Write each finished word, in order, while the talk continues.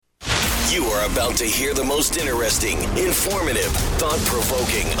You are about to hear the most interesting, informative,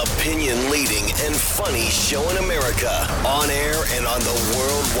 thought-provoking, opinion-leading, and funny show in America. On air and on the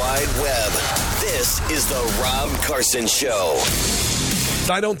World Wide Web. This is the Rob Carson Show.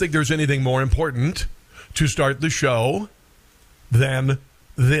 I don't think there's anything more important to start the show than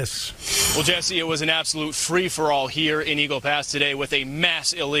this. Well, Jesse, it was an absolute free-for-all here in Eagle Pass today with a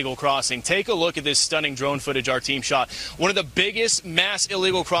mass illegal crossing. Take a look at this stunning drone footage our team shot. One of the biggest mass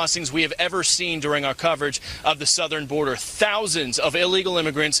illegal crossings we have ever seen during our coverage of the southern border. Thousands of illegal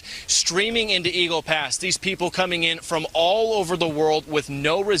immigrants streaming into Eagle Pass. These people coming in from all over the world with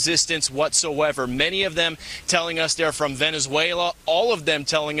no resistance whatsoever. Many of them telling us they're from Venezuela. All of them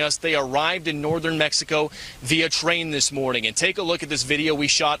telling us they arrived in northern Mexico via train this morning. And take a look at this video we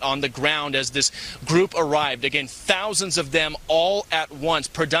shot on the ground as this group arrived. Again, thousands of them all at once,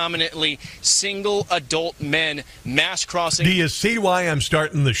 predominantly single adult men, mass crossing. Do you see why I'm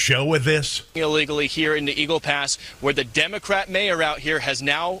starting the show with this? Illegally here in the Eagle Pass, where the Democrat mayor out here has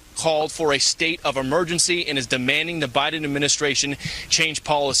now called for a state of emergency and is demanding the Biden administration change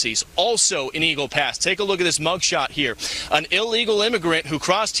policies. Also in Eagle Pass, take a look at this mugshot here. An illegal immigrant who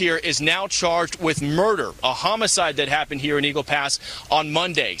crossed here is now charged with murder, a homicide that happened here in Eagle Pass on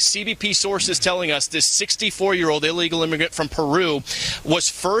Monday. CBP sources telling us this 64-year-old illegal immigrant from Peru was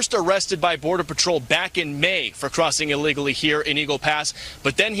first arrested by Border Patrol back in May for crossing illegally here in Eagle Pass,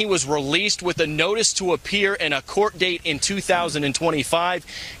 but then he was released with a notice to appear and a court date in 2025.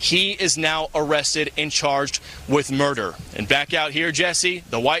 He is now arrested and charged with murder. And back out here, Jesse,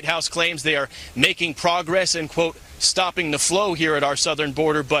 the White House claims they are making progress and, quote, stopping the flow here at our southern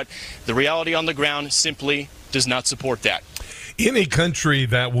border, but the reality on the ground simply does not support that. Any country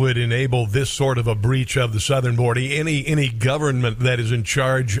that would enable this sort of a breach of the southern border, any government that is in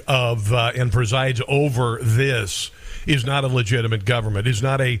charge of and presides over this is not a legitimate government. Is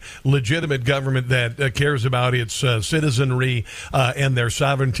not a legitimate government that cares about its citizenry and their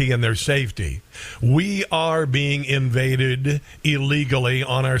sovereignty and their safety. We are being invaded illegally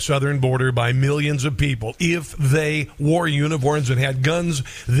on our southern border by millions of people. If they wore uniforms and had guns,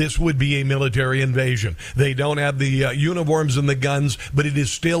 this would be a military invasion. They don't have the uniforms and the guns, but it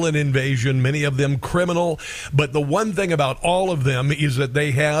is still an invasion, many of them criminal. But the one thing about all of them is that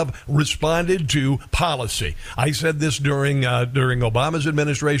they have responded to policy. I said this during Obama's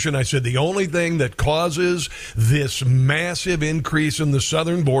administration. I said the only thing that causes this massive increase in the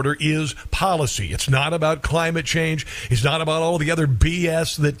southern border is policy. It's not about climate change. It's not about all the other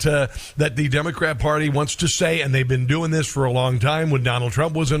BS that the Democrat Party wants to say, and they've been doing this for a long time. When Donald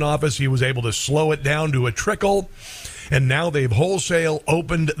Trump was in office, he was able to slow it down to a trickle, and now they've wholesale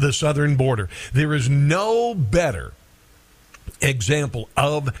opened the southern border. There is no better example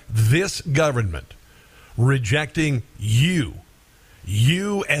of this government rejecting you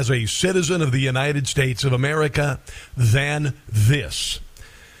as a citizen of the United States of America than this.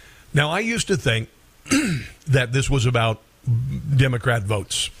 Now, I used to think that this was about Democrat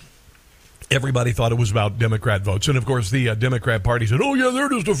votes. Everybody thought it was about Democrat votes. And, of course, the Democrat Party said, oh, yeah, they're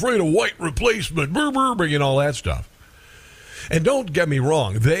just afraid of white replacement, and all that stuff. And don't get me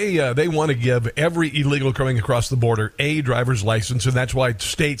wrong, they want to give every illegal coming across the border a driver's license, and that's why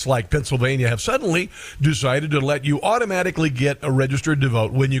states like Pennsylvania have suddenly decided to let you automatically get a registered to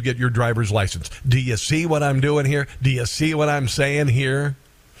vote when you get your driver's license. Do you see what I'm doing here? Do you see what I'm saying here?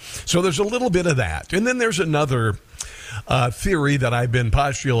 So there's a little bit of that. And then there's another theory that I've been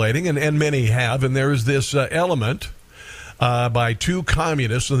postulating, and many have, and there is this element by two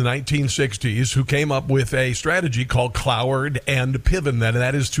communists in the 1960s who came up with a strategy called Cloward and Piven, and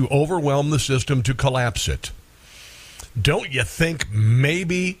that is to overwhelm the system to collapse it. Don't you think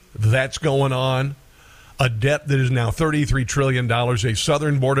maybe that's going on? A debt that is now $33 trillion, a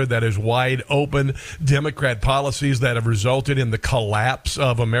southern border that is wide open, Democrat policies that have resulted in the collapse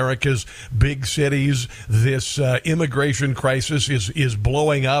of America's big cities. This immigration crisis is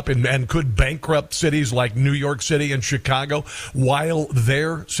blowing up and could bankrupt cities like New York City and Chicago while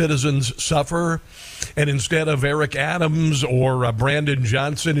their citizens suffer. And instead of Eric Adams or Brandon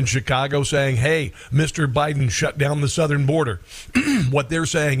Johnson in Chicago saying, hey, Mr. Biden, shut down the southern border, what they're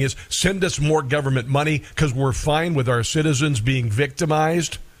saying is send us more government money because we're fine with our citizens being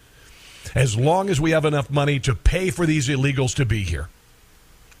victimized as long as we have enough money to pay for these illegals to be here.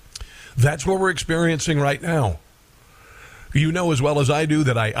 That's what we're experiencing right now. You know as well as I do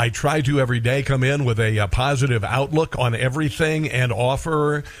that I try to every day come in with a positive outlook on everything and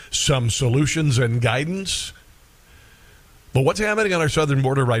offer some solutions and guidance. But what's happening on our southern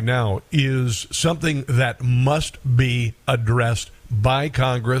border right now is something that must be addressed by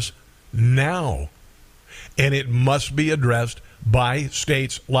Congress now. And it must be addressed by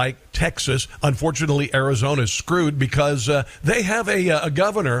states like Texas. Unfortunately, Arizona is screwed because they have a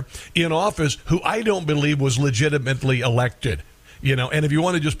governor in office who I don't believe was legitimately elected. And if you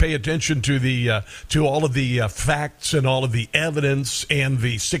want to just pay attention to all of the facts and all of the evidence and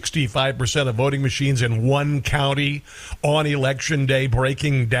the 65% of voting machines in one county on election day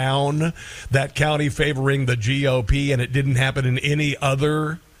breaking down, that county favoring the GOP, and it didn't happen in any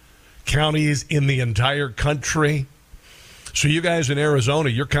other counties in the entire country. So you guys in Arizona,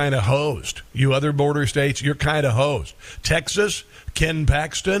 you're kind of hosed. You other border states, you're kind of hosed. Texas, Ken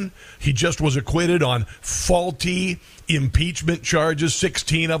Paxton, he just was acquitted on faulty impeachment charges,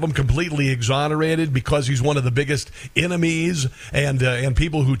 16 of them completely exonerated because he's one of the biggest enemies and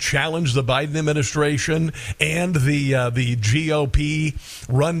people who challenge the Biden administration and the GOP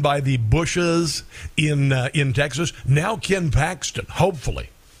run by the Bushes in Texas. Now Ken Paxton,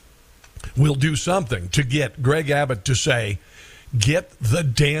 hopefully, will do something to get Greg Abbott to say, get the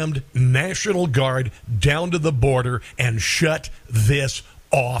damned National Guard down to the border and shut this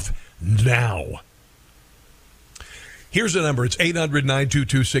off now. Here's the number. It's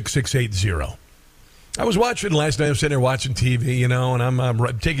 800-922-6680. I was watching last night. I was sitting there watching TV, and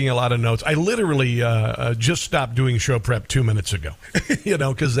I'm taking a lot of notes. I literally just stopped doing show prep 2 minutes ago,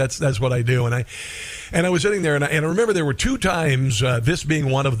 because that's what I do. And I was sitting there, and I remember there were two times, this being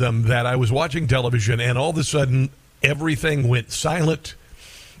one of them, that I was watching television, and all of a sudden everything went silent,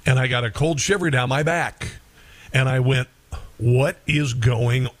 and I got a cold shiver down my back, and I went, "What is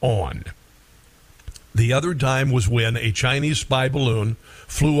going on?" The other time was when a Chinese spy balloon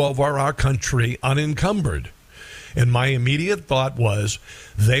flew over our country unencumbered. And my immediate thought was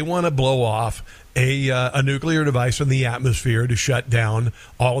they want to blow off a nuclear device in the atmosphere to shut down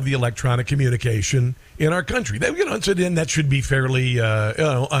all of the electronic communication in our country. That should be fairly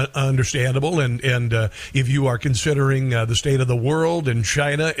understandable. And if you are considering the state of the world and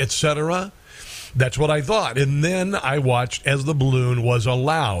China, etc., that's what I thought. And then I watched as the balloon was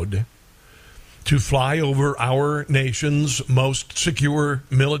allowed to fly over our nation's most secure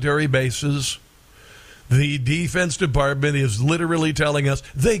military bases. The Defense Department is literally telling us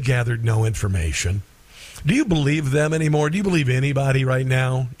they gathered no information. Do you believe them anymore? Do you believe anybody right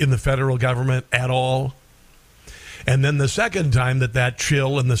now in the federal government at all? And then the second time that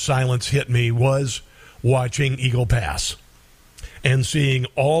chill and the silence hit me was watching Eagle Pass and seeing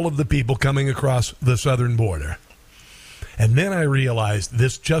all of the people coming across the southern border. And then I realized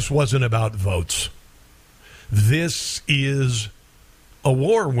this just wasn't about votes. This is a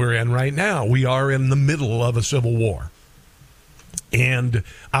war we're in right now. We are in the middle of a civil war. And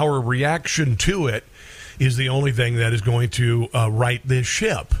our reaction to it is the only thing that is going to right this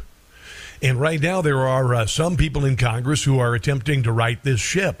ship. And right now there are some people in Congress who are attempting to right this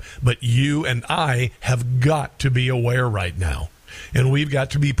ship. But you and I have got to be aware right now. And we've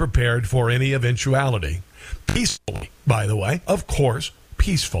got to be prepared for any eventuality. Peacefully, by the way, of course,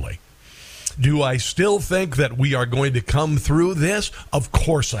 peacefully. Do I still think that we are going to come through this? Of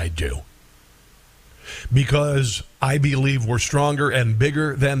course I do. Because I believe we're stronger and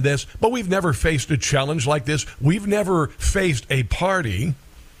bigger than this. But we've never faced a challenge like this. We've never faced a party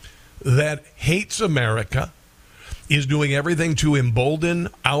that hates America, is doing everything to embolden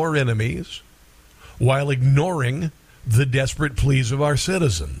our enemies while ignoring the desperate pleas of our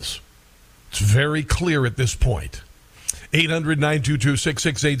citizens. It's very clear at this point.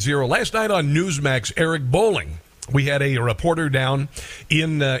 800-922-6680. Last night on Newsmax, Eric Bolling, we had a reporter down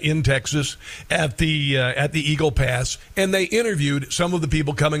in Texas at the Eagle Pass, and they interviewed some of the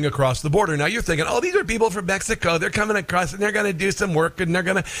people coming across the border. Now you're thinking, oh, these are people from Mexico. They're coming across, and they're going to do some work, and they're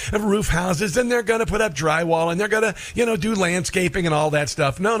going to have roof houses, and they're going to put up drywall, and they're going to, do landscaping and all that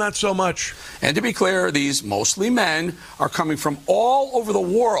stuff. No, not so much. And to be clear, these mostly men are coming from all over the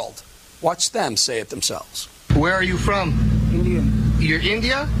world. Watch them say it themselves. Where are you from? India. You're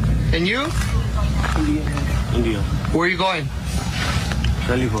India? And you? India. Where are you going?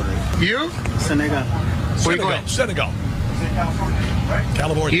 California. You? Senegal. Where are you going? Senegal.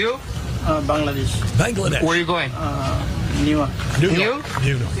 California. You? Bangladesh. Where are you going? New York. New York.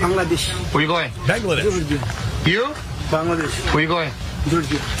 Bangladesh. Where are you going? Bangladesh. Georgia. You? Bangladesh. Where are you going?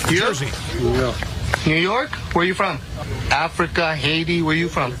 Georgia. You? Jersey. New York. New York? Where are you from? Africa, Haiti, where are you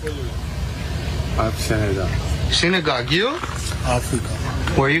from? Senegal. Synagogue. You? Africa.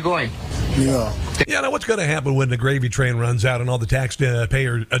 Where are you going? New York. Yeah, now what's going to happen when the gravy train runs out and all the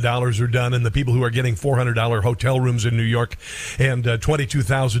taxpayer dollars are done and the people who are getting $400 hotel rooms in New York and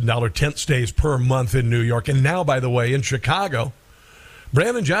 $22,000 tent stays per month in New York. And now, by the way, in Chicago,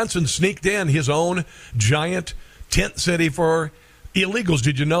 Brandon Johnson sneaked in his own giant tent city for illegals.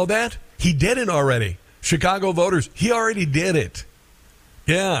 Did you know that? He did it already. Chicago voters, he already did it.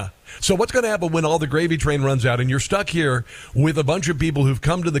 Yeah. So what's going to happen when all the gravy train runs out and you're stuck here with a bunch of people who've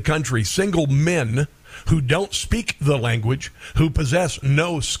come to the country, single men who don't speak the language, who possess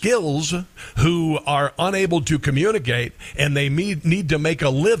no skills, who are unable to communicate, and they need to make a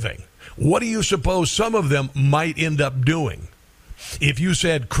living? What do you suppose some of them might end up doing? If you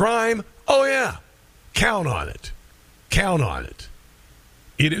said crime, oh yeah, count on it. Count on it.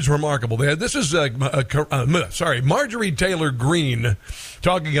 It is remarkable. This is Marjorie Taylor Greene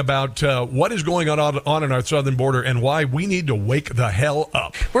talking about what is going on in our southern border and why we need to wake the hell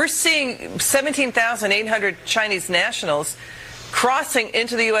up. We're seeing 17,800 Chinese nationals crossing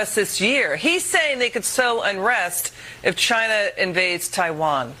into the U.S. this year. He's saying they could sow unrest if China invades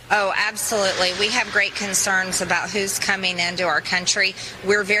Taiwan. Oh, absolutely. We have great concerns about who's coming into our country.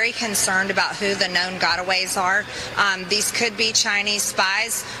 We're very concerned about who the known gotaways are. These could be Chinese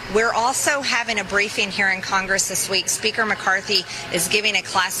spies. We're also having a briefing here in Congress this week. Speaker McCarthy is giving a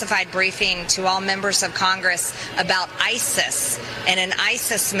classified briefing to all members of Congress about ISIS and an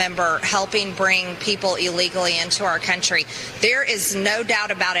ISIS member helping bring people illegally into our country. There is no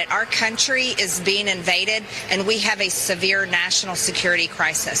doubt about it. Our country is being invaded, and we have a severe national security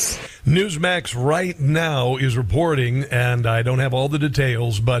crisis. Newsmax right now is reporting, and I don't have all the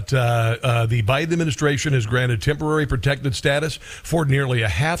details, but the Biden administration has granted temporary protected status for nearly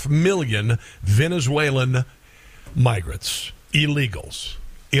 500,000 Venezuelan migrants, illegals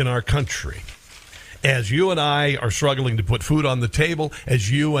in our country. As you and I are struggling to put food on the table,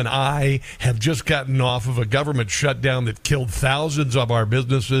 as you and I have just gotten off of a government shutdown that killed thousands of our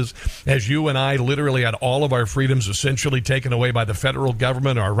businesses, as you and I literally had all of our freedoms essentially taken away by the federal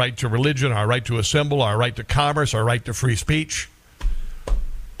government, our right to religion, our right to assemble, our right to commerce, our right to free speech.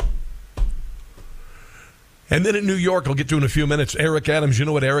 And then in New York, I'll get to in a few minutes, Eric Adams. You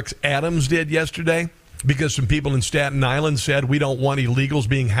know what Eric Adams did yesterday? Because some people in Staten Island said we don't want illegals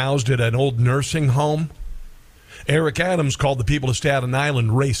being housed at an old nursing home. Eric Adams called the people of Staten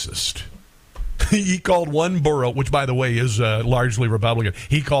Island racist. He called one borough, which, by the way, is largely Republican.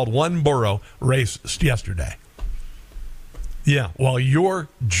 He called one borough racist yesterday. Yeah, while you're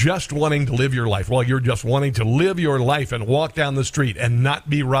just wanting to live your life, while you're just wanting to live your life and walk down the street and not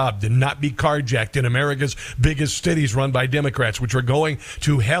be robbed and not be carjacked in America's biggest cities run by Democrats, which are going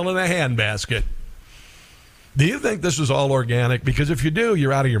to hell in a handbasket. Do you think this is all organic? Because if you do,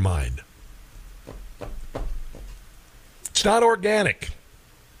 you're out of your mind. It's not organic.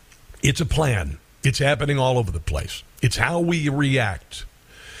 It's a plan. It's happening all over the place. It's how we react.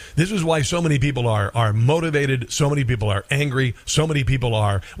 This is why so many people are motivated. So many people are angry. So many people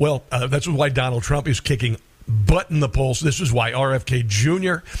are, that's why Donald Trump is kicking butt in the polls. This is why RFK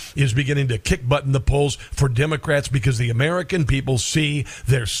Jr. is beginning to kick butt in the polls for Democrats, because the American people see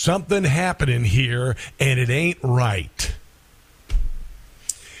there's something happening here and it ain't right.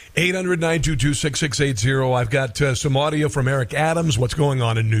 800-922-6680. I've got some audio from Eric Adams, what's going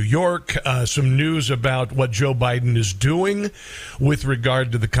on in New York, some news about what Joe Biden is doing with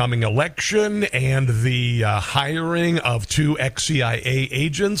regard to the coming election and the hiring of 2 ex-CIA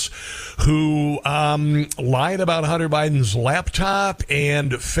agents who lied about Hunter Biden's laptop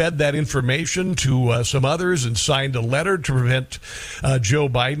and fed that information to some others and signed a letter to prevent Joe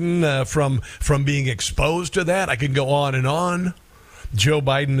Biden from being exposed to that. I can go on and on. Joe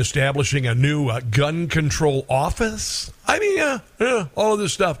Biden establishing a new gun control office. I mean, all of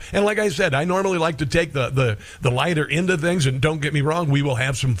this stuff. And like I said, I normally like to take the lighter into things, and don't get me wrong, we will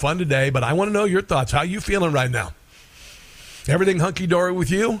have some fun today, but I want to know your thoughts. How you feeling right now? Everything hunky-dory with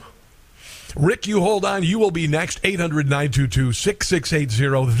you? Rick, you hold on. You will be next.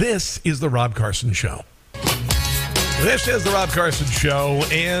 800-922-6680. This is the Rob Carson Show. This is the Rob Carson Show,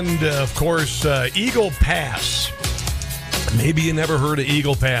 and, of course, Eagle Pass. Maybe you never heard of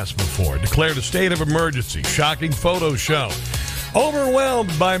Eagle Pass before. Declared a state of emergency. Shocking photos show.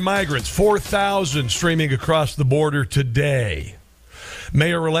 Overwhelmed by migrants. 4,000 streaming across the border today.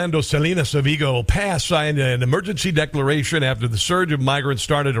 Mayor Orlando Salinas of Eagle Pass signed an emergency declaration after the surge of migrants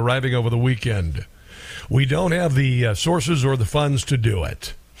started arriving over the weekend. We don't have the sources or the funds to do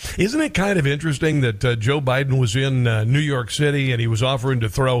it. Isn't it kind of interesting that Joe Biden was in New York City and he was offering to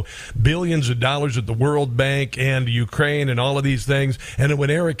throw billions of dollars at the World Bank and Ukraine and all of these things, and when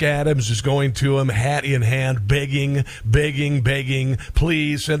Eric Adams is going to him, hat in hand, begging,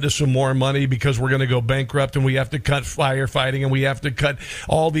 please send us some more money because we're going to go bankrupt and we have to cut firefighting and we have to cut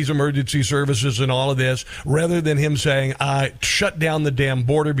all these emergency services and all of this, rather than him saying, shut down the damn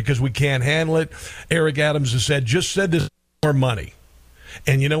border because we can't handle it, Eric Adams has said, just send us more money.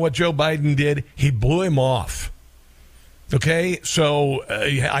 And you know what Joe Biden did? He blew him off. Okay, so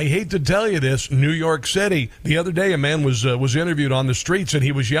I hate to tell you this, New York City, the other day a man was interviewed on the streets and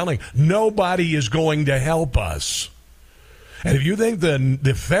he was yelling, nobody is going to help us. And if you think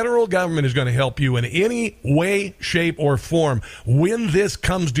the federal government is going to help you in any way, shape, or form, when this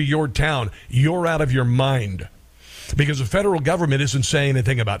comes to your town, you're out of your mind. Because the federal government isn't saying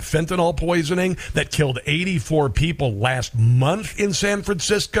anything about fentanyl poisoning that killed 84 people last month in San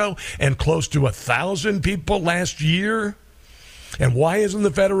Francisco and close to 1,000 people last year. And why isn't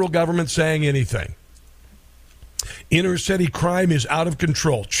the federal government saying anything? Inner city crime is out of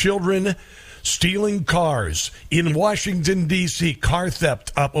control. Children stealing cars. In Washington, D.C., car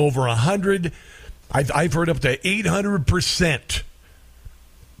theft up over 100. I've heard up to 800%.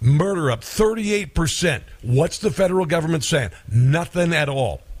 Murder up 38%. What's the federal government saying? Nothing at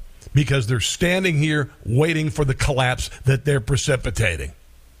all. Because they're standing here waiting for the collapse that they're precipitating.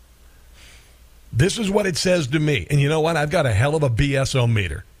 This is what it says to me. And you know what? I've got a hell of a BSO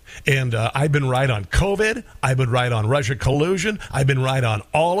meter. And I've been right on COVID. I've been right on Russia collusion. I've been right on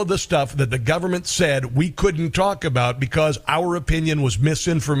all of the stuff that the government said we couldn't talk about because our opinion was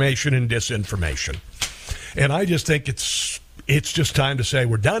misinformation and disinformation. And I just think it's just time to say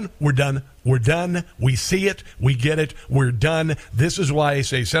we're done. We see it. We get it. We're done. This is why I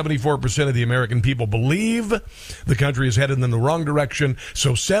say 74% of the American people believe the country is headed in the wrong direction.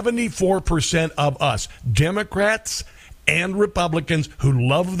 So 74% of us, Democrats and Republicans who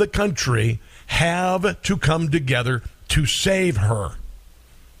love the country, have to come together to save her.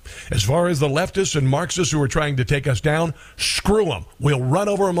 As far as the leftists and Marxists who are trying to take us down, screw them. We'll run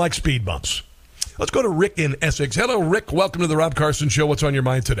over them like speed bumps. Let's go to Rick in Essex. Hello, Rick. Welcome to the Rob Carson Show. What's on your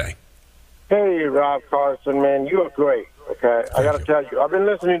mind today? Hey, Rob Carson, man. You are great, okay? I got to tell you, I've been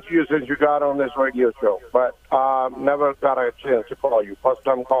listening to you since you got on this radio show, but never got a chance to call you. First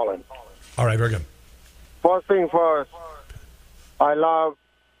time calling. All right, very good. First thing first, I love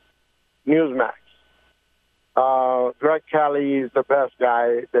Newsmax. Greg Kelly is the best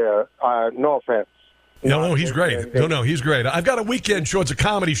guy there. No offense. No, he's great. No, he's great. I've got a weekend show. It's a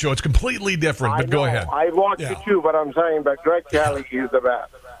comedy show. It's completely different, but go ahead. I watch it too, but I'm saying, but Greg Kelly is the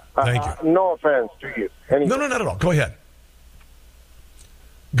best. Thank you. No offense to you. Anyway. No, not at all. Go ahead.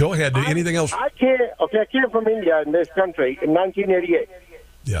 Go ahead. Anything else? I came from India in this country in 1988.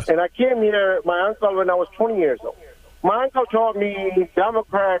 Yes. And I came here, my uncle, when I was 20 years old. My uncle told me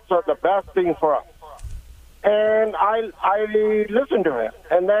Democrats are the best thing for us. And I listened to him.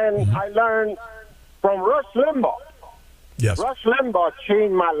 And then I learned from Rush Limbaugh. Yes. Rush Limbaugh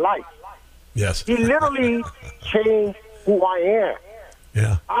changed my life. Yes. He literally changed who I am.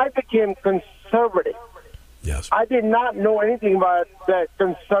 Yeah. I became conservative. Yes. I did not know anything about that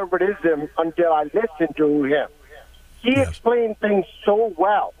conservatism until I listened to him. He explained things so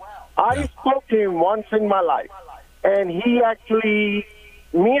well. I spoke to him once in my life, and he actually,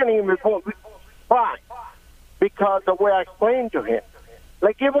 me and him, we fine because the way I explained to him.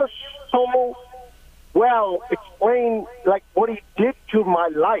 Like, it was so well explained, like what he did to my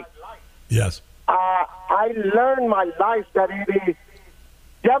life. Yes. I learned my life that it is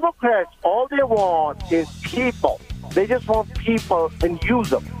Democrats, all they want is people. They just want people and use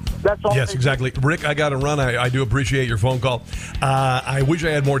them. That's all. Yes, exactly. Rick, I got to run. I do appreciate your phone call. I wish I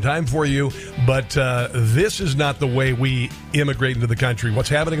had more time for you, but this is not the way we immigrate into the country. What's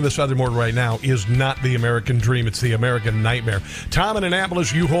happening in the southern border right now is not the American dream. It's the American nightmare. Tom in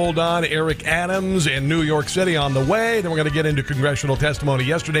Annapolis, you hold on. Eric Adams in New York City on the way. Then we're going to get into congressional testimony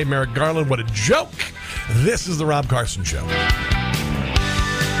yesterday. Merrick Garland, what a joke. This is the Rob Carson Show.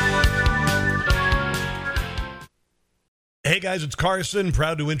 Hey guys, it's Carson,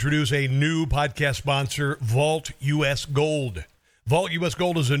 proud to introduce a new podcast sponsor, Vault US Gold. Vault US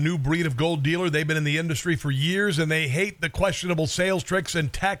Gold is a new breed of gold dealer. They've been in the industry for years, and they hate the questionable sales tricks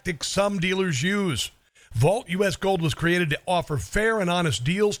and tactics some dealers use. Vault US Gold was created to offer fair and honest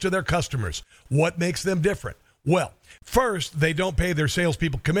deals to their customers. What makes them different? Well, first, they don't pay their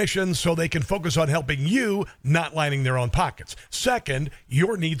salespeople commissions, so they can focus on helping you, not lining their own pockets. Second,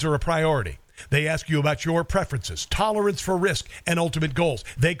 your needs are a priority. They ask you about your preferences, tolerance for risk, and ultimate goals.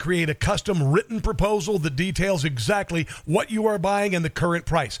 They create a custom written proposal that details exactly what you are buying and the current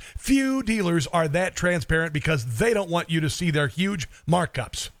price. Few dealers are that transparent because they don't want you to see their huge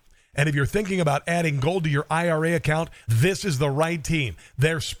markups. And if you're thinking about adding gold to your IRA account, this is the right team.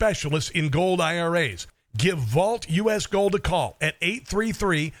 They're specialists in gold IRAs. Give Vault US Gold a call at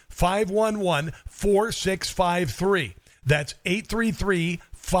 833-511-4653. That's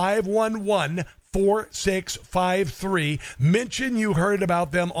 833-511-4653. Mention you heard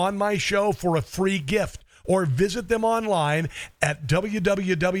about them on my show for a free gift, or visit them online at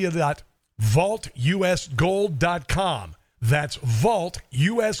www.vaultusgold.com. That's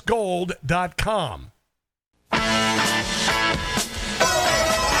vaultusgold.com.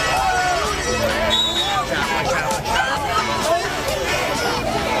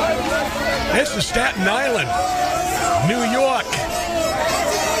 This is Staten Island, New York.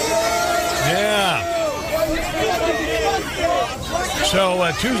 Yeah.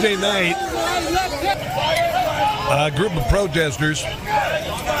 So Tuesday night, a group of protesters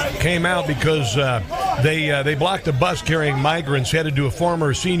came out because they blocked a bus carrying migrants headed to a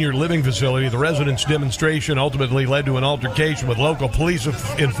former senior living facility. The residents' demonstration ultimately led to an altercation with local police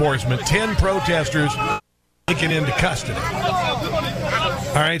enforcement. 10 protesters taken into custody.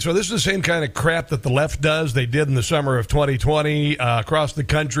 All right, so this is the same kind of crap that the left does. They did in the summer of 2020 across the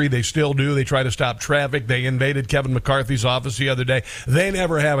country. They still do. They try to stop traffic. They invaded Kevin McCarthy's office the other day. They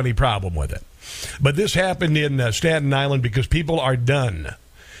never have any problem with it. But this happened in Staten Island because people are done.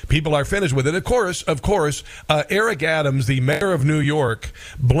 People are finished with it. Of course, Eric Adams, the mayor of New York,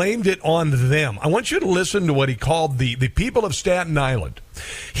 blamed it on them. I want you to listen to what he called the people of Staten Island.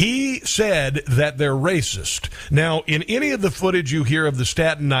 He said that they're racist. Now, in any of the footage you hear of the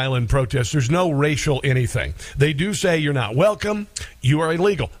Staten Island protests, there's no racial anything. They do say you're not welcome, you are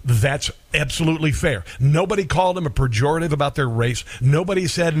illegal. That's absolutely fair. Nobody called them a pejorative about their race. Nobody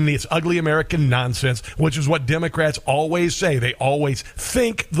said any ugly American nonsense, which is what Democrats always say. They always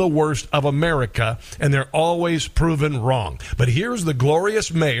think the worst of America, and they're always proven wrong. But here's the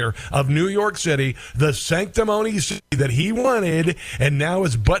glorious mayor of New York City, the sanctimony city that he wanted, and now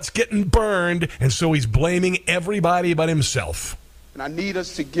his butt's getting burned, and so he's blaming everybody but himself. And I need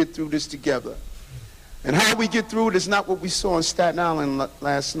us to get through this together. And how we get through it is not what we saw in Staten Island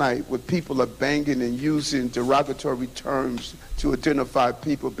last night, where people are banging and using derogatory terms to identify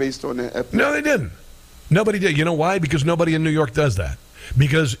people based on their ethnicity. No, they didn't. Nobody did. You know why? Because nobody in New York does that.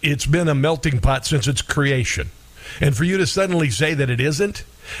 Because it's been a melting pot since its creation. And for you to suddenly say that it isn't,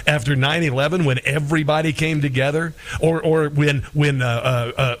 after 9/11, when everybody came together, or when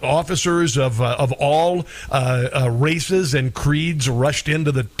officers of all races and creeds rushed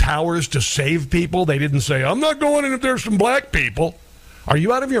into the towers to save people, they didn't say, I'm not going in if there's some black people. Are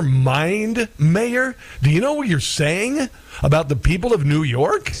you out of your mind, Mayor? Do you know what you're saying about the people of New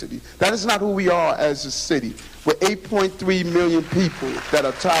York? That is not who we are as a city. We're 8.3 million people that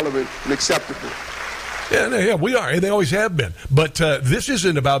are tolerant and acceptable. Yeah, we are. They always have been. But this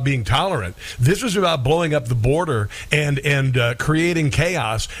isn't about being tolerant. This is about blowing up the border and creating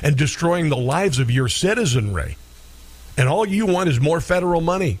chaos and destroying the lives of your citizenry. And all you want is more federal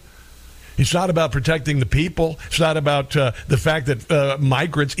money. It's not about protecting the people. It's not about the fact that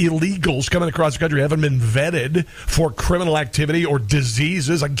migrants, illegals coming across the country haven't been vetted for criminal activity or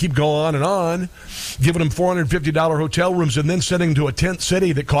diseases. I can keep going on. Giving them $450 hotel rooms and then sending them to a tent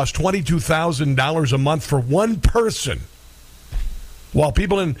city that costs $22,000 a month for one person. While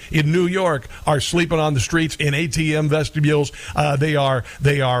people in New York are sleeping on the streets in ATM vestibules, they are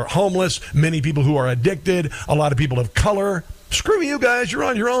homeless. Many people who are addicted. A lot of people of color. Screw you guys. You're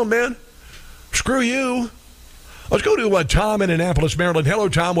on your own, man. Screw you. Let's go to Tom in Annapolis, Maryland. Hello,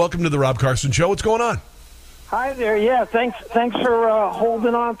 Tom. Welcome to the Rob Carson Show. What's going on? Hi there. Yeah, thanks for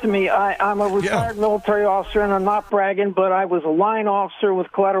holding on to me. I'm a retired military officer, and I'm not bragging, but I was a line officer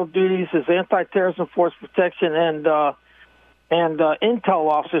with collateral duties as anti-terrorism force protection and intel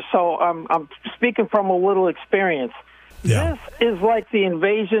officer. So I'm speaking from a little experience. Yeah. This is like the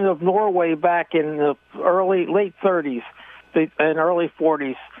invasion of Norway back in the late 30s and early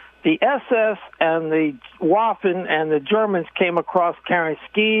 40s. The SS and the Waffen and the Germans came across carrying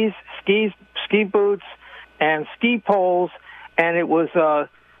ski boots, and ski poles, and it was a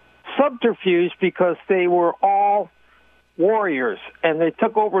subterfuge because they were all warriors, and they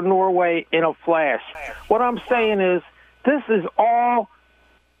took over Norway in a flash. What I'm saying is this is all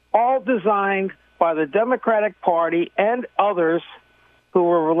designed by the Democratic Party and others who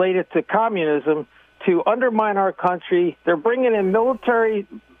were related to communism to undermine our country. They're bringing in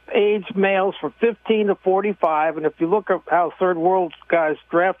military-age males from 15 to 45, and if you look at how third world guys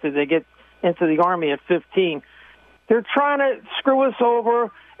drafted, they get into the Army at 15. They're trying to screw us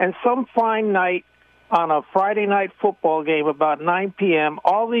over, and some fine night on a Friday night football game about 9 p.m.,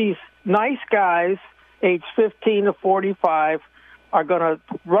 all these nice guys, age 15 to 45, are going to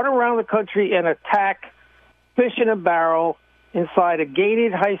run around the country and attack fish in a barrel inside a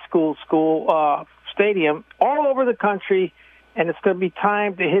gated high school stadium all over the country, and it's going to be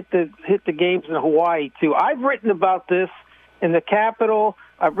time to hit the games in Hawaii, too. I've written about this in the Capitol.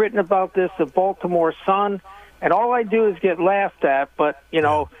 I've written about this in Baltimore Sun, and all I do is get laughed at. But, you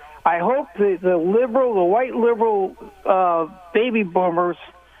know, I hope the white liberal baby boomers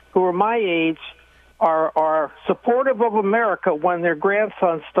who are my age are supportive of America when their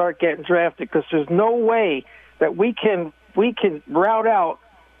grandsons start getting drafted, because there's no way that we can route out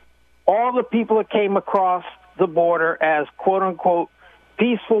all the people that came across the border as quote-unquote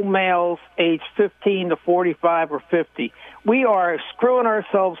peaceful males aged 15 to 45 or 50. We are screwing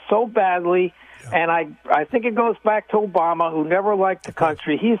ourselves so badly, and I think it goes back to Obama, who never liked the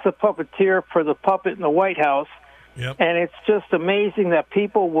country. He's the puppeteer for the puppet in the White House, and it's just amazing that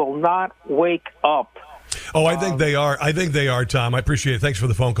people will not wake up. Oh, I think they are. I think they are, Tom. I appreciate it. Thanks for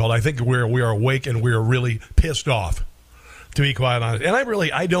the phone call. I think we are awake and we are really pissed off, to be quite honest. And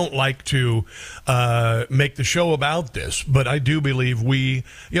I don't like to make the show about this, but I do believe we,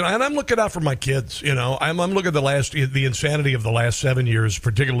 and I'm looking out for my kids. I'm looking at the insanity of the last 7 years,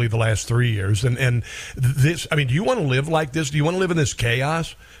 particularly the last 3 years, and this. I mean, do you want to live like this? Do you want to live in this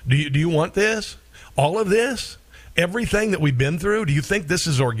chaos? Do you want this? All of this? Everything that we've been through? Do you think this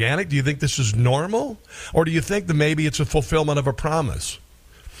is organic? Do you think this is normal? Or do you think that maybe it's a fulfillment of a promise?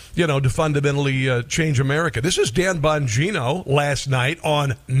 To fundamentally change America. This is Dan Bongino last night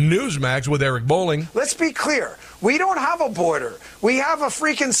on Newsmax with Eric Bolling. Let's be clear. We don't have a border. We have a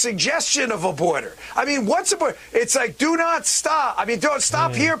freaking suggestion of a border. I mean, what's a border? It's like, do not stop. I mean, don't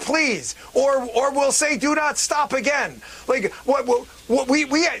stop here, please. Or we'll say, do not stop again. Like,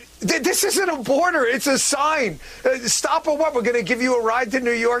 this isn't a border. It's a sign. Stop or what? We're going to give you a ride to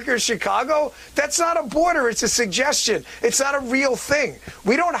New York or Chicago? That's not a border. It's a suggestion. It's not a real thing.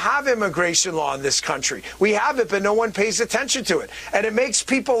 We don't have immigration law in this country. We have it, but no one pays attention to it. And it makes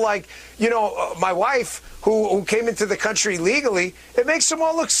people like, my wife, who came into the country legally, it makes them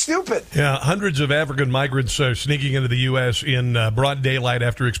all look stupid. Yeah, hundreds of African migrants are sneaking into the U.S. in broad daylight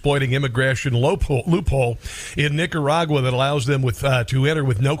after exploiting immigration loophole in Nicaragua that allows them to enter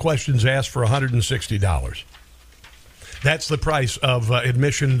with no questions asked for $160. That's the price of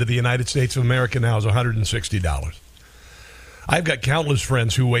admission to the United States of America now, is $160. I've got countless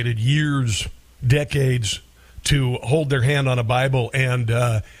friends who waited years, decades, to hold their hand on a Bible and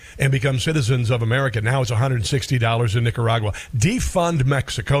become citizens of America. Now it's $160 in Nicaragua. Defund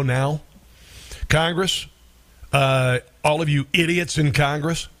Mexico now. Congress, all of you idiots in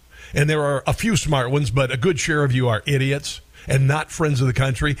Congress, and there are a few smart ones, but a good share of you are idiots and not friends of the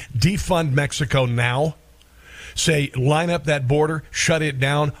country. Defund Mexico now. Say, line up that border, shut it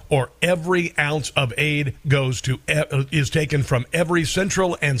down, or every ounce of aid is taken from every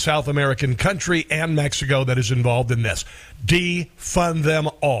Central and South American country and Mexico that is involved in this. Defund them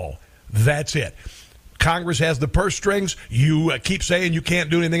all. That's it. Congress has the purse strings. You keep saying you can't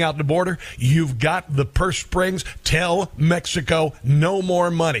do anything out the border. You've got the purse strings. Tell Mexico no more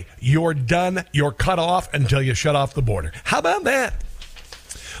money. You're done. You're cut off until you shut off the border. How about that?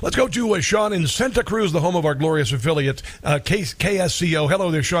 Let's go to Sean in Santa Cruz, the home of our glorious affiliate, KSCO.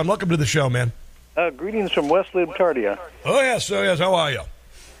 Hello there, Sean. Welcome to the show, man. Greetings from West Libtardia. Oh, yes. How are you?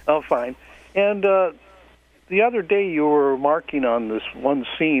 Oh, fine. And the other day you were remarking on this one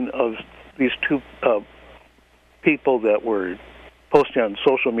scene of these two people that were posting on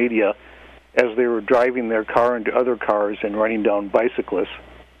social media as they were driving their car into other cars and running down bicyclists.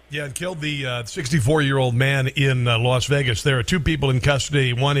 Yeah, and killed the 64-year-old man in Las Vegas. There are two people in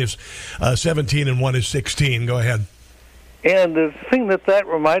custody. One is 17 and one is 16. Go ahead. And the thing that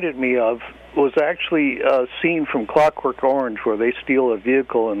reminded me of was actually a scene from Clockwork Orange where they steal a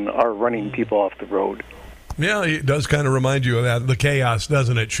vehicle and are running people off the road. Yeah, it does kind of remind you of that, the chaos,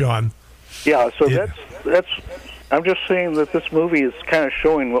 doesn't it, Sean? Yeah, so that's I'm just saying that this movie is kind of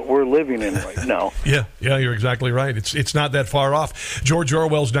showing what we're living in right now. Yeah, you're exactly right. It's not that far off. George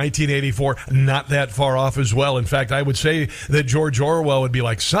Orwell's 1984, not that far off as well. In fact, I would say that George Orwell would be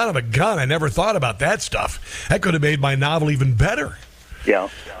like, son of a gun, I never thought about that stuff. That could have made my novel even better. Yeah.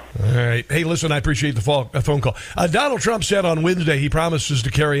 All right. Hey, listen, I appreciate the phone call. Donald Trump said on Wednesday he promises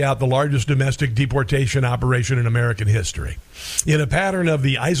to carry out the largest domestic deportation operation in American history in a pattern of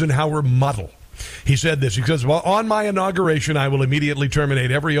the Eisenhower model. He said this. He says, well, on my inauguration, I will immediately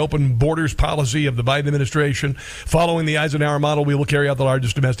terminate every open borders policy of the Biden administration. Following the Eisenhower model, we will carry out the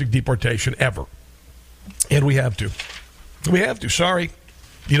largest domestic deportation ever. And we have to. We have to. Sorry.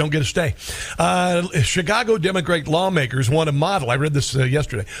 You don't get to stay. Chicago Democrat lawmakers want to model, I read this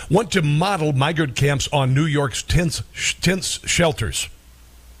yesterday, want to model migrant camps on New York's tense shelters.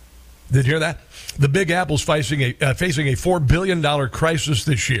 Did you hear that? The Big Apple's facing a $4 billion crisis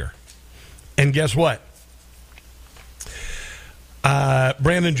this year. And guess what?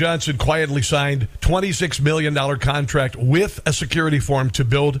 Brandon Johnson quietly signed $26 million contract with a security firm to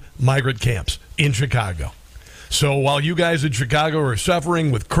build migrant camps in Chicago. So while you guys in Chicago are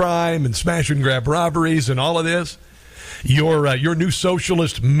suffering with crime and smash and grab robberies and all of this, Your new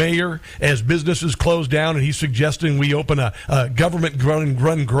socialist mayor, as businesses close down, and he's suggesting we open a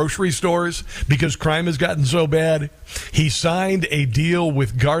government-run grocery stores because crime has gotten so bad. He signed a deal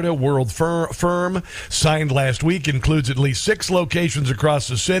with Garda World firm, signed last week, includes at least 6 locations across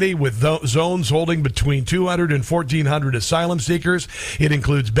the city with zones holding between 200 and 1,400 asylum seekers. It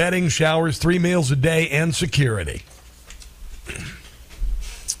includes bedding, showers, 3 meals a day, and security.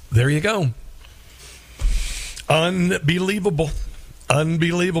 There you go. Unbelievable. And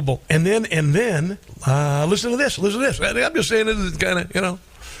then, listen to this. I'm just saying this is kind of,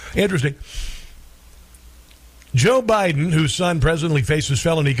 interesting. Joe Biden, whose son presently faces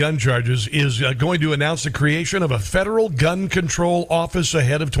felony gun charges, is going to announce the creation of a federal gun control office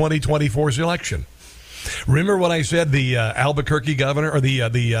ahead of 2024's election. Remember when I said the Albuquerque governor, or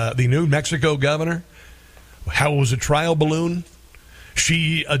the New Mexico governor, how it was a trial balloon?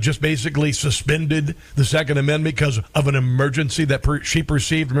 She just basically suspended the Second Amendment because of an emergency that she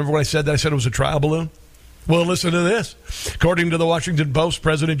perceived. Remember when I said that? I said it was a trial balloon? Well, listen to this. According to the Washington Post,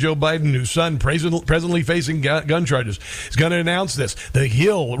 President Joe Biden, whose son presently facing gun charges, is going to announce this. The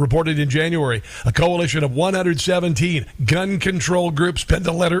Hill reported in January a coalition of 117 gun control groups penned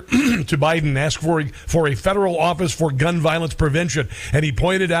a letter to Biden, asked for a federal office for gun violence prevention, and he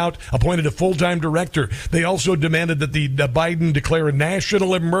appointed a full-time director. They also demanded that the Biden declare a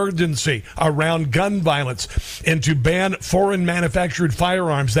national emergency around gun violence and to ban foreign manufactured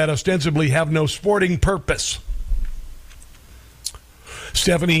firearms that ostensibly have no sporting purpose.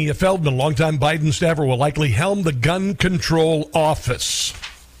 Stephanie Feldman, longtime Biden staffer, will likely helm the gun control office.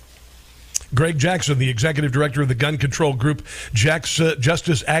 Greg Jackson, the executive director of the gun control group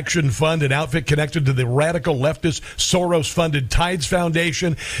Justice Action Fund, an outfit connected to the radical leftist Soros-funded Tides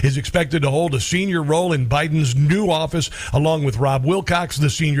Foundation, is expected to hold a senior role in Biden's new office, along with Rob Wilcox, the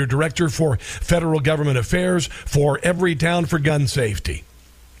senior director for federal government affairs for Everytown for Gun Safety.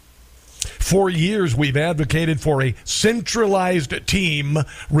 For years, we've advocated for a centralized team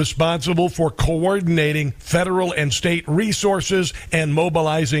responsible for coordinating federal and state resources and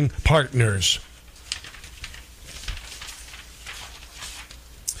mobilizing partners.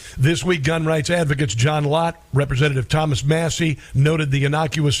 This week, gun rights advocates John Lott, Representative Thomas Massey noted the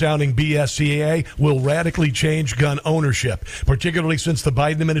innocuous-sounding BSCA will radically change gun ownership, particularly since the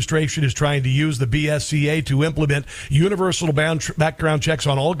Biden administration is trying to use the BSCA to implement universal background checks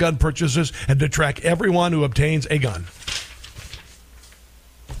on all gun purchases and to track everyone who obtains a gun.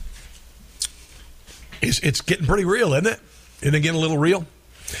 It's getting pretty real, isn't it? Isn't it getting a little real?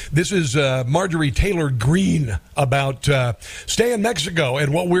 This is Marjorie Taylor Greene about stay in Mexico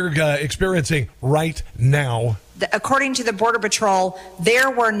and what we're experiencing right now. According to the Border Patrol, there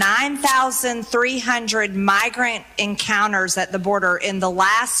were 9,300 migrant encounters at the border in the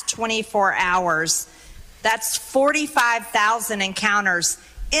last 24 hours. That's 45,000 encounters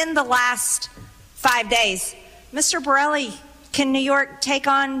in the last 5 days. Mr. Borelli, can New York take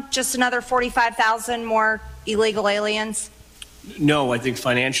on just another 45,000 more illegal aliens? No, I think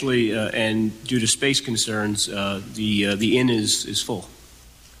financially and due to space concerns, the inn is full.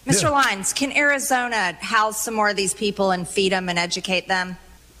 Mr. Lyons, can Arizona house some more of these people and feed them and educate them?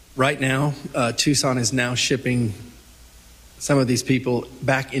 Right now, Tucson is now shipping some of these people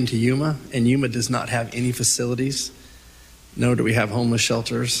back into Yuma, and Yuma does not have any facilities, nor do we have homeless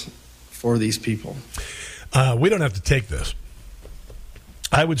shelters for these people. We don't have to take this.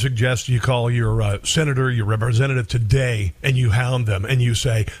 I would suggest you call your senator, your representative today, and you hound them, and you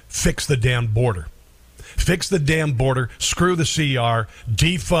say, fix the damn border. Fix the damn border, screw the CR,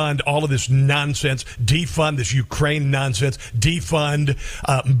 defund all of this nonsense, defund this Ukraine nonsense, defund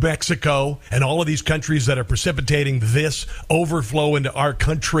Mexico and all of these countries that are precipitating this overflow into our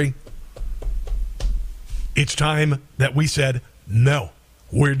country. It's time that we said, no,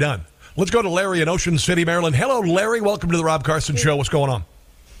 we're done. Let's go to Larry in Ocean City, Maryland. Hello, Larry. Welcome to the Rob Carson Show. What's going on?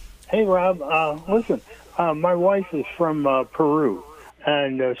 Hey, Rob. Listen, my wife is from Peru,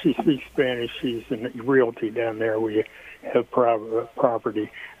 and she speaks Spanish. She's in realty down there. We have property.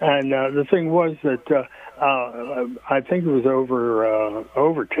 And the thing was that I think it was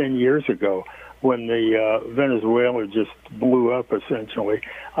over 10 years ago when the Venezuela just blew up, essentially.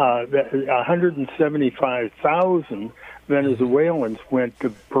 175,000 Venezuelans went to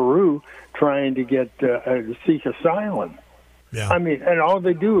Peru trying to get seek asylum. Yeah. I mean, and all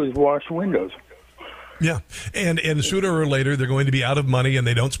they do is wash windows. Yeah, and sooner or later they're going to be out of money, and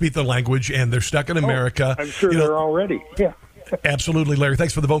they don't speak the language, and they're stuck in America. I'm sure they're already. Yeah. Absolutely, Larry.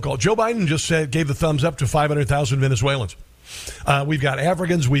 Thanks for the phone call. Joe Biden just gave the thumbs up to 500,000 Venezuelans. We've got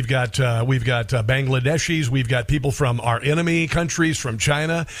Africans, we've got Bangladeshis, we've got people from our enemy countries, from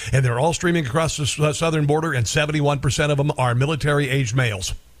China, and they're all streaming across the southern border, and 71% of them are military-aged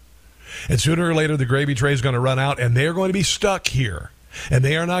males. And sooner or later, the gravy tray is going to run out, and they're going to be stuck here. And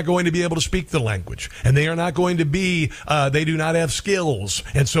they are not going to be able to speak the language. And they are not going to be, they do not have skills.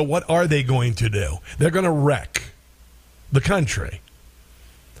 And so what are they going to do? They're going to wreck the country.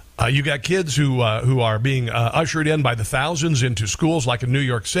 You got kids who are being ushered in by the thousands into schools like in New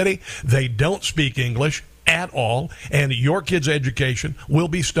York City. They don't speak English at all, and your kids' education will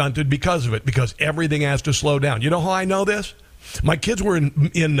be stunted because of it, because everything has to slow down. You know how I know this? My kids were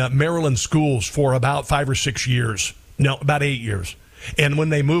in Maryland schools for about 5 or 6 years. No, about 8 years. And when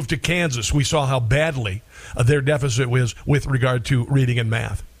they moved to Kansas, we saw how badly their deficit was with regard to reading and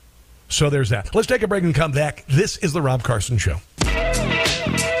math. So there's that. Let's take a break and come back. This is the Rob Carson Show.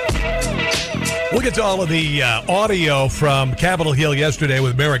 We'll get to all of the audio from Capitol Hill yesterday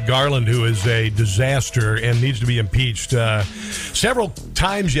with Merrick Garland, who is a disaster and needs to be impeached. Several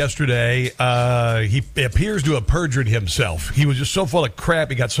times yesterday, he appears to have perjured himself. He was just so full of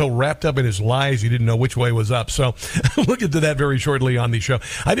crap. He got so wrapped up in his lies, he didn't know which way was up. So we'll get to that very shortly on the show.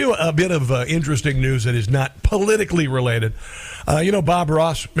 I do a bit of interesting news that is not politically related. You know Bob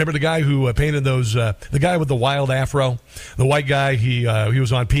Ross? Remember the guy who painted those, the guy with the wild afro? The white guy, he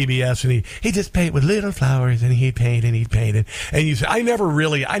was on PBS, and he just painted with little flowers, and he'd paint. And you say, I never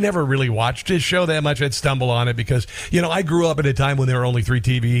really watched his show that much. I'd stumble on it because, you know, I grew up at a time when there were only 3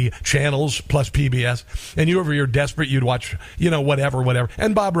 TV channels plus PBS, and you're desperate, you'd watch, you know, whatever.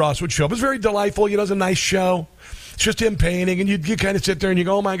 And Bob Ross would show up. It was very delightful. You know, it was a nice show. It's just him painting, and you kind of sit there and you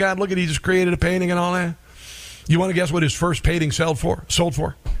go, oh my God, look at, he just created a painting and all that. You want to guess what his first painting sold for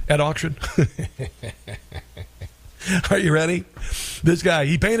at auction? Are you ready? This guy,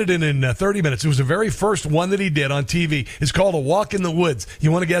 he painted it in 30 minutes. It was the very first one that he did on TV. It's called A Walk in the Woods.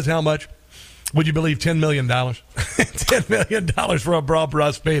 You want to guess how much? Would you believe $10 million? $10 million for a Bob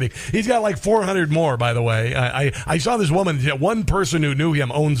Ross painting. He's got like 400 more, by the way. I saw this woman, one person who knew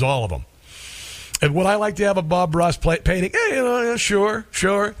him owns all of them. And would I like to have a Bob Ross painting? Sure.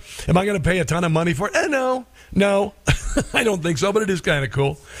 Am I going to pay a ton of money for it? No, I don't think so, but it is kind of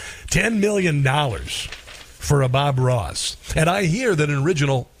cool. $10 million for a Bob Ross. And I hear that an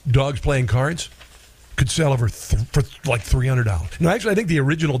original Dogs Playing Cards could sell for like $300. No, actually, I think the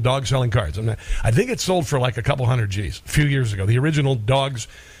original Dog Selling Cards, I think it sold for like a couple hundred G's a few years ago. The original Dogs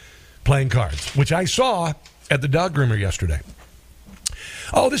Playing Cards, which I saw at the dog groomer yesterday.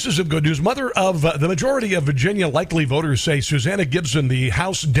 Oh, this is some good news. Mother of the majority of Virginia likely voters say Susanna Gibson, the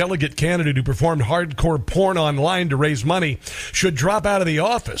House delegate candidate who performed hardcore porn online to raise money, should drop out of the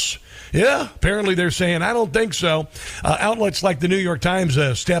office. Yeah, apparently they're saying, I don't think so. Outlets like the New York Times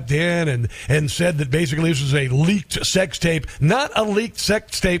stepped in and said that basically this was a leaked sex tape. Not a leaked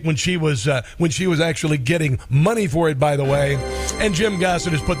sex tape when she was actually getting money for it, by the way. And Jim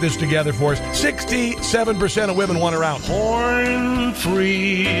Gossett has put this together for us. 67% of women want her out. Porn-free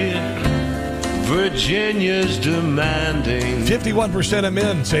Virginia's demanding. 51% of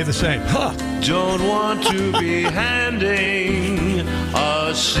men say the same. Don't want to be handing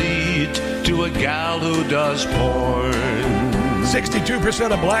a seat to a gal who does porn.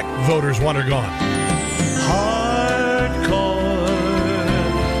 62% of black voters want her gone. Hardcore.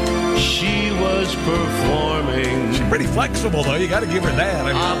 She was performing. She's pretty flexible, though. You got to give her that.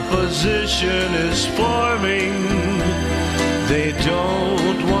 Opposition is forming. They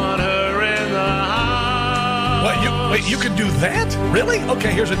don't want her in the house. Wait, you can do that? Really?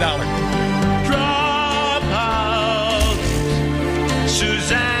 Okay, here's $1. Drop out.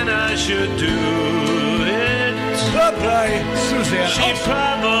 Susanna should do it. Bye-bye, Susanna. She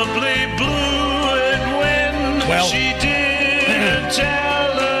probably blew it when she didn't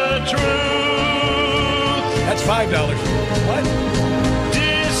tell the truth. That's $5. What?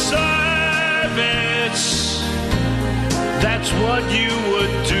 Disservice. That's what you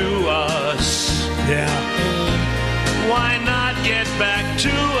would do us. Yeah. Why not get back to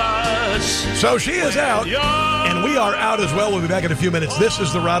us? So she is out, and we are out as well. We'll be back in a few minutes. This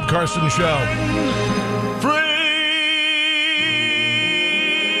is the Rob Carson Show.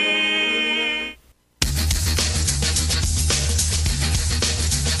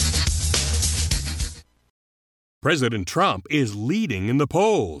 President Trump is leading in the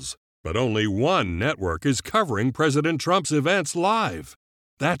polls, but only one network is covering President Trump's events live.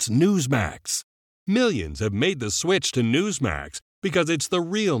 That's Newsmax. Millions have made the switch to Newsmax because it's the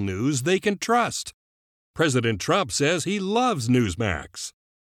real news they can trust. President Trump says he loves Newsmax.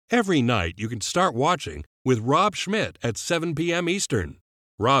 Every night you can start watching with Rob Schmidt at 7 p.m. Eastern.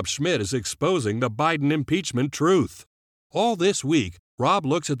 Rob Schmidt is exposing the Biden impeachment truth. All this week, Rob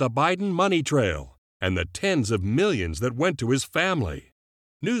looks at the Biden money trail and the tens of millions that went to his family.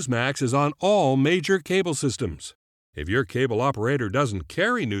 Newsmax is on all major cable systems. If your cable operator doesn't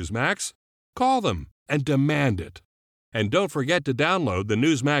carry Newsmax, call them and demand it. And don't forget to download the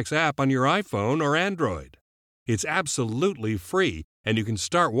Newsmax app on your iPhone or Android. It's absolutely free, and you can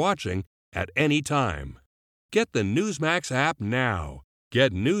start watching at any time. Get the Newsmax app now.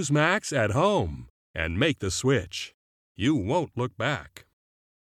 Get Newsmax at home and make the switch. You won't look back.